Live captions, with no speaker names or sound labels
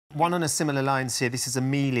One on a similar lines here. This is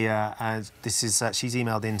Amelia, and this is she's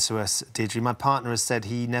emailed in to us, Deidre. My partner has said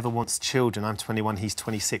he never wants children. I'm 21, he's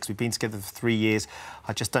 26. We've been together for 3 years.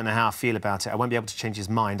 I just don't know how I feel about it. I won't be able to change his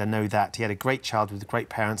mind. I know that. He had a great childhood with great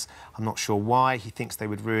parents. I'm not sure why. He thinks they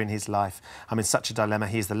would ruin his life. I'm in such a dilemma.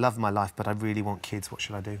 He is the love of my life, but I really want kids. What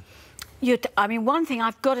should I do? I mean, one thing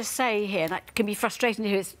I've got to say here, and that can be frustrating to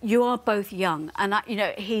hear, is you are both young. And, you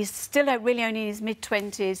know, he's still really only in his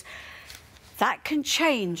mid-20s. That can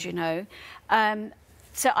change, you know.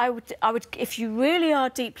 So I would, if you really are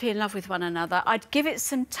deeply in love with one another, I'd give it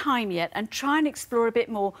some time yet and try and explore a bit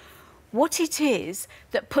more what it is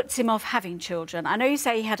that puts him off having children. I know you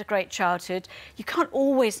say he had a great childhood. You can't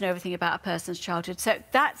always know everything about a person's childhood, so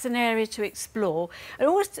that's an area to explore.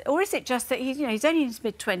 Or is it just that he's only in his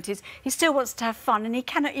mid-20s, he still wants to have fun and he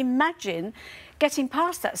cannot imagine getting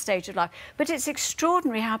past that stage of life. But it's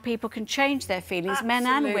extraordinary how people can change their feelings, men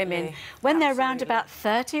and women. When they're around about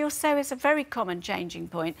 30 or so, it's a very common changing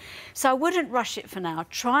point. So I wouldn't rush it for now.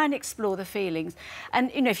 Try and explore the feelings.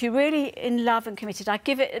 And, you know, if you're really in love and committed, I'd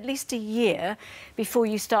give it at least a year before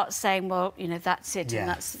you start saying, well, you know, that's it, and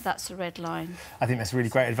that's a red line. I think that's really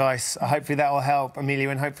great advice. Hopefully that will help, Amelia,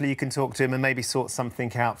 and hopefully you can talk to him and maybe sort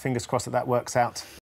something out. Fingers crossed that works out.